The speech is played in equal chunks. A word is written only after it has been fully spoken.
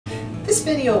This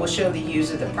video will show the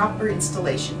user the proper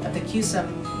installation of the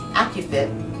QSUM AccuFit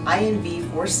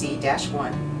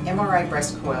INV4C-1 MRI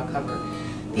breast coil cover.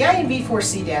 The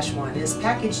INV4C-1 is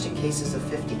packaged in cases of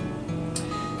 50.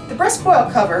 The breast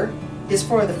coil cover is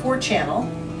for the 4-channel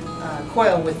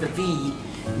coil with the V,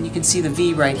 and you can see the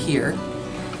V right here.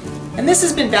 And this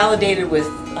has been validated with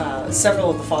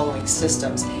several of the following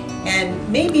systems and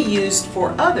may be used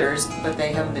for others, but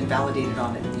they haven't been validated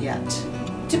on it yet.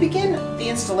 To begin the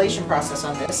installation process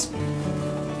on this,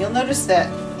 you'll notice that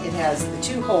it has the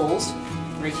 2 holes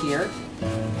right here,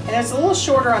 and it's a little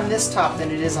shorter on this top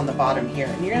than it is on the bottom here.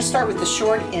 And you're going to start with the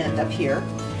short end up here,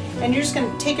 and you're just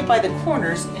going to take it by the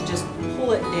corners and just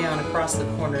pull it down across the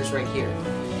corners right here.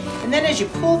 And then as you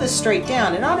pull this straight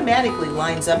down, it automatically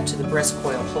lines up to the breast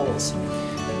coil holes.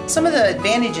 Some of the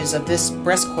advantages of this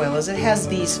breast coil is it has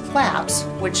these flaps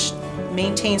which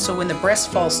maintain so when the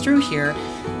breast falls through here,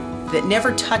 that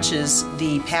never touches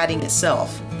the padding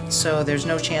itself. So there's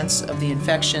no chance of the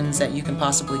infections that you can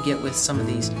possibly get with some of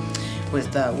these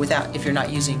without if you're not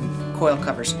using coil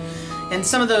covers. And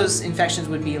some of those infections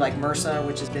would be like MRSA,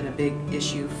 which has been a big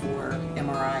issue for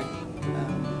MRI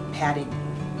padding.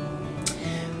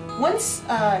 Once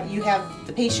you have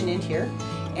the patient in here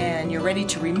and you're ready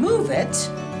to remove it,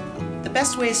 the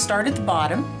best way is start at the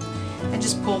bottom and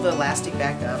just pull the elastic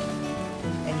back up,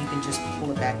 and you can just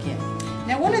pull it back in.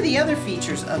 Now, one of the other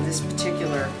features of this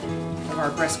particular of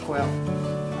our breast coil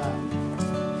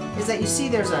is that you see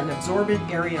there's an absorbent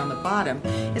area on the bottom.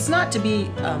 It's not to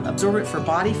be absorbent for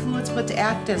body fluids, but to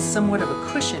act as somewhat of a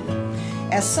cushion.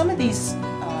 As some of these,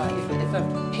 if a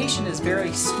patient is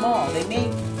very small, they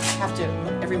may have to,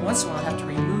 every once in a while, have to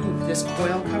remove this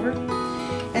coil cover.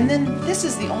 And then this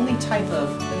is the only type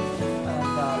of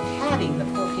padding the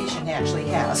poor patient actually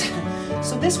has.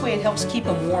 So this way it helps keep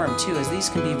them warm too, as these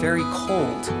can be very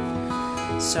cold.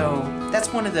 So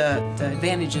that's one of the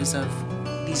advantages of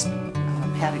these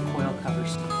padded coil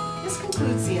covers. This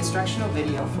concludes the instructional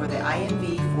video for the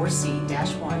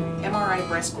INV4C-1 MRI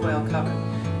breast coil cover,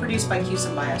 produced by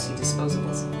QSUM Biopsy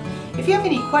Disposables. If you have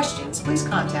any questions, please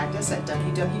contact us at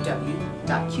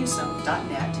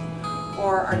www.qsum.net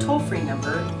or our toll-free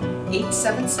number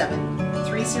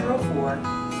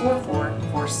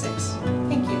 877-304-4446.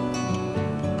 Thank you.